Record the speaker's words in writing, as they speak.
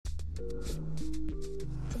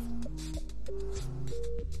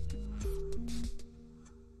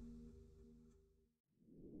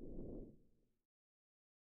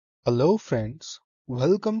Hello friends,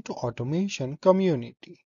 welcome to Automation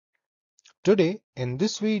Community. Today in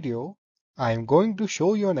this video, I am going to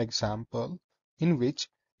show you an example in which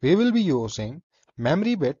we will be using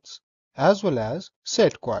memory bits as well as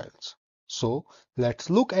set coils. So let's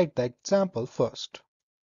look at the example first.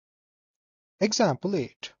 Example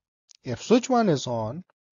 8. If switch 1 is on,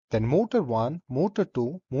 then motor 1, motor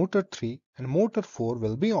 2, motor 3 and motor 4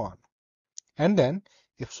 will be on. And then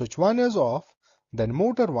if switch 1 is off, then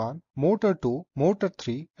motor 1, motor 2, motor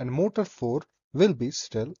 3 and motor 4 will be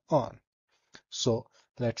still on. So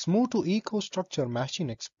let's move to EcoStruxure Machine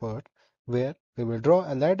Expert, where we will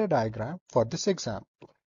draw a ladder diagram for this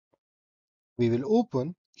example. We will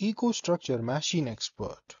open EcoStruxure Machine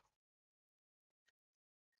Expert.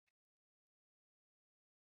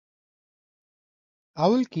 I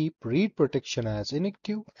will keep read protection as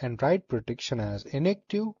inactive and write protection as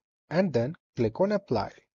inactive and then click on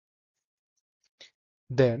Apply.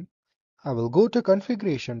 Then I will go to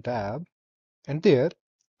Configuration tab and there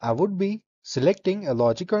I would be selecting a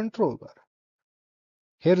logic controller.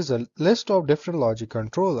 Here is a list of different logic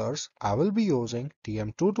controllers. I will be using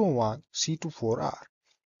TM221 C24R.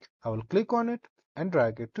 I will click on it and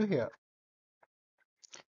drag it to here.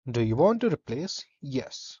 Do you want to replace?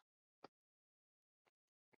 Yes.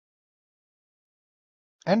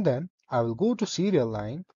 And then I will go to serial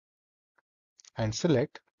line and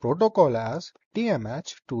select protocol as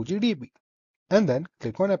TMH2GDB and then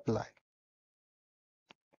click on Apply.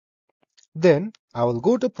 Then I will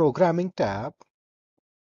go to Programming tab.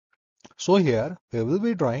 So here we will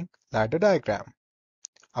be drawing ladder diagram.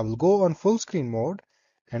 I will go on full screen mode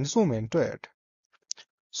and zoom into it.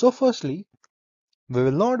 So firstly, we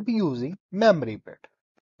will not be using memory bit.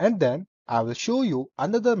 And then I will show you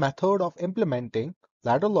another method of implementing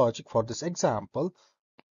ladder logic for this example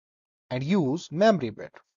and use memory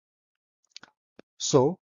bit.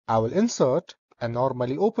 So I will insert a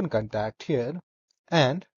normally open contact here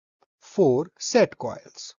and 4 set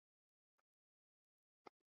coils.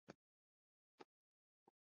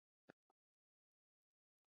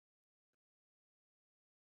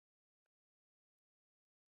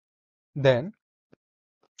 Then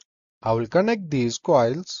I will connect these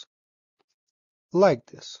coils like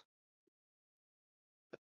this.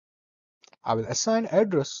 I will assign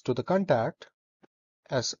address to the contact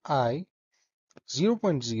as I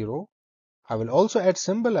 0.0. I will also add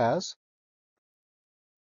symbol as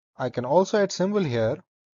I can also add symbol here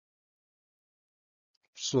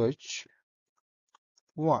switch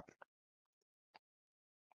 1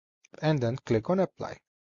 and then click on apply.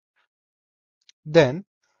 Then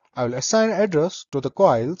I will assign address to the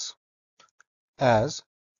coils as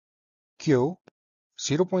Q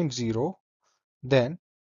 0.0, then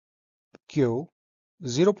Q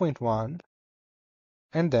 0.1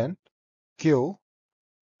 and then Q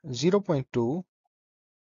 0.2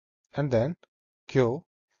 and then Q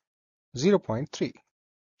 0.3.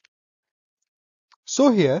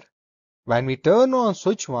 So here when we turn on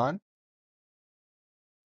switch 1,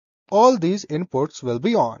 all these inputs will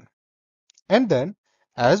be on. And then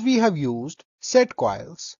as we have used set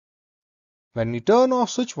coils, when we turn off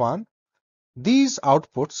switch 1, these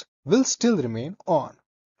outputs will still remain on.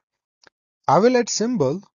 I will add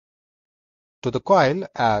symbol to the coil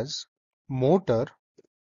as motor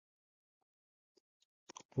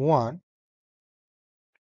 1,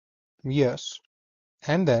 yes,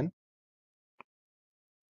 and then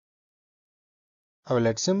I will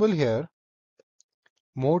add symbol here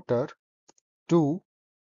motor 2,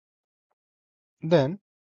 then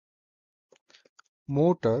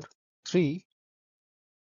motor 3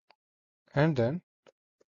 and then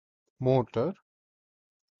motor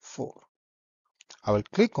 4. I will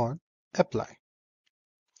click on apply.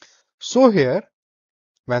 So here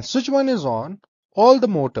when switch 1 is on, all the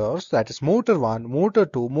motors, that is motor 1, motor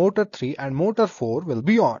 2, motor 3 and motor 4 will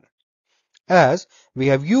be on. As we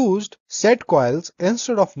have used set coils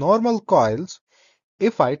instead of normal coils,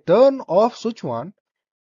 if I turn off switch 1,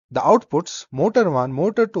 the outputs motor 1,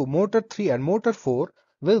 motor 2, motor 3 and motor 4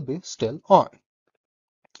 will be still on.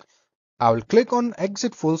 I will click on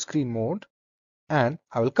exit full screen mode and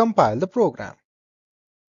I will compile the program.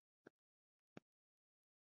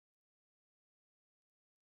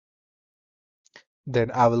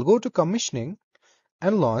 Then I will go to commissioning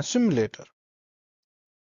and launch simulator.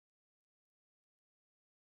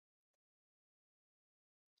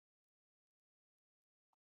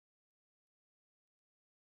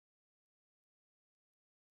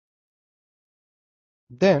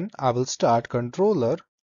 Then I will start controller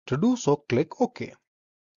To do so, click OK.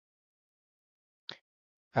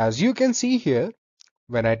 As you can see here,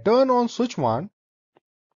 when I turn on switch 1,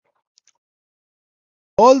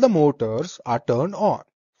 all the motors are turned on.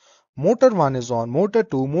 Motor 1 is on, motor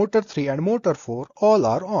 2, motor 3 and motor 4 all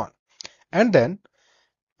are on. And then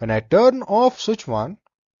when I turn off switch 1,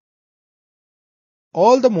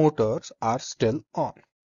 all the motors are still on.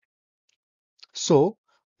 So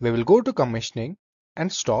we will go to commissioning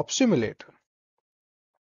and stop simulator.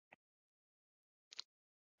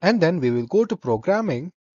 And then we will go to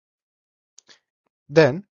programming.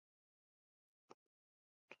 Then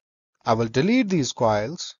I will delete these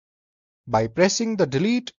coils by pressing the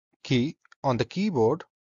delete key on the keyboard.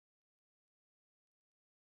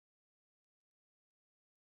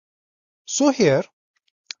 So here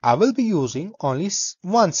I will be using only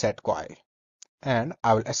one set coil and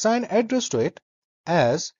I will assign address to it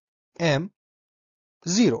as M0,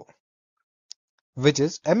 which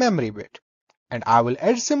is a memory bit, and I will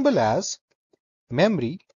add symbol as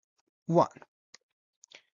memory 1.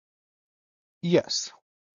 Yes.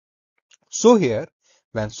 So here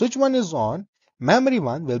when switch 1 is on, memory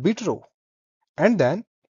 1 will be true, and then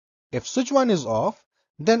if switch 1 is off,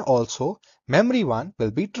 then also memory 1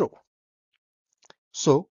 will be true.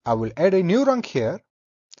 So I will add a new rung here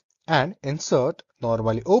and insert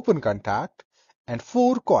normally open contact and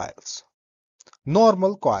 4 coils.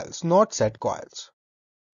 Normal coils, not set coils.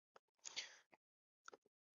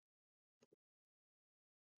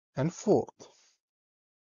 And 4th,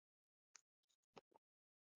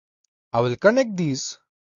 I will connect these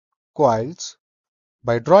coils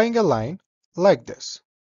by drawing a line like this.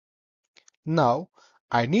 Now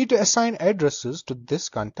I need to assign addresses to this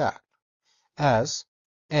contact as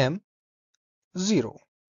M0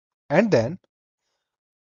 and then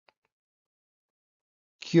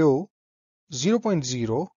Q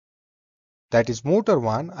 0.0, that is motor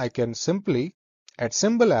 1. I can simply add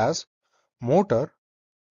symbol as motor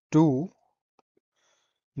 2,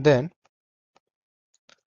 then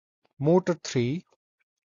motor 3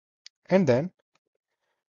 and then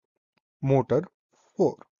motor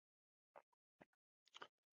 4.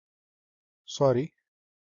 Sorry.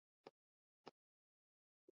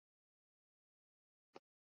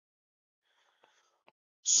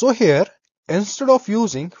 So here, instead of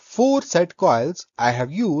using 4 set coils, I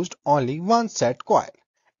have used only one set coil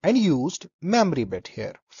and used memory bit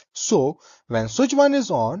here. So when switch 1 is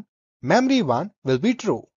on, memory 1 will be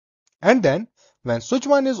true. And then when switch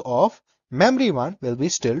 1 is off, memory 1 will be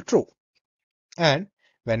still true. And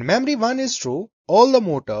when memory 1 is true, all the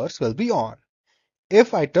motors will be on.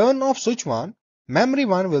 If I turn off switch 1, memory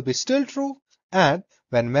 1 will be still true, and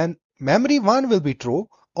when memory 1 will be true,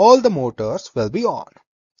 all the motors will be on.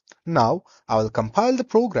 Now I will compile the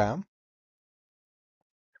program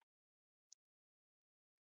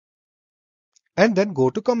and then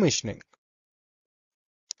go to commissioning.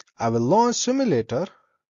 I will launch simulator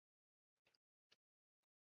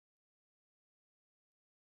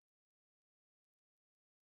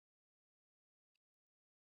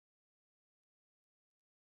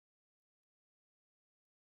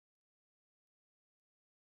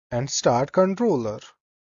and start controller.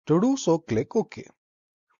 To do so, click OK.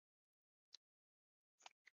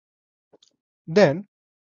 Then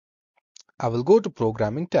I will go to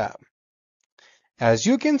Programming tab. As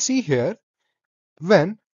you can see here,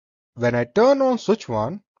 when I turn on switch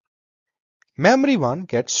 1, memory 1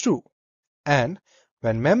 gets true. And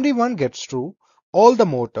when memory 1 gets true, all the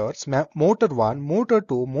motors, motor 1, motor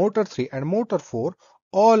 2, motor 3 and motor 4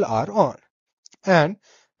 all are on. And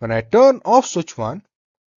when I turn off switch 1,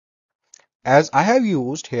 as I have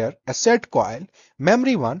used here a set coil,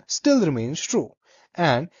 memory 1 still remains true.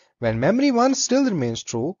 And when memory 1 still remains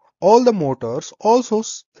true, all the motors also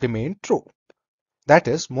remain true. That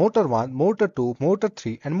is motor 1, motor 2, motor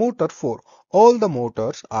 3 and motor 4. All the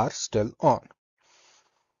motors are still on.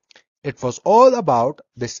 It was all about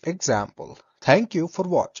this example. Thank you for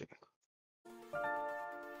watching.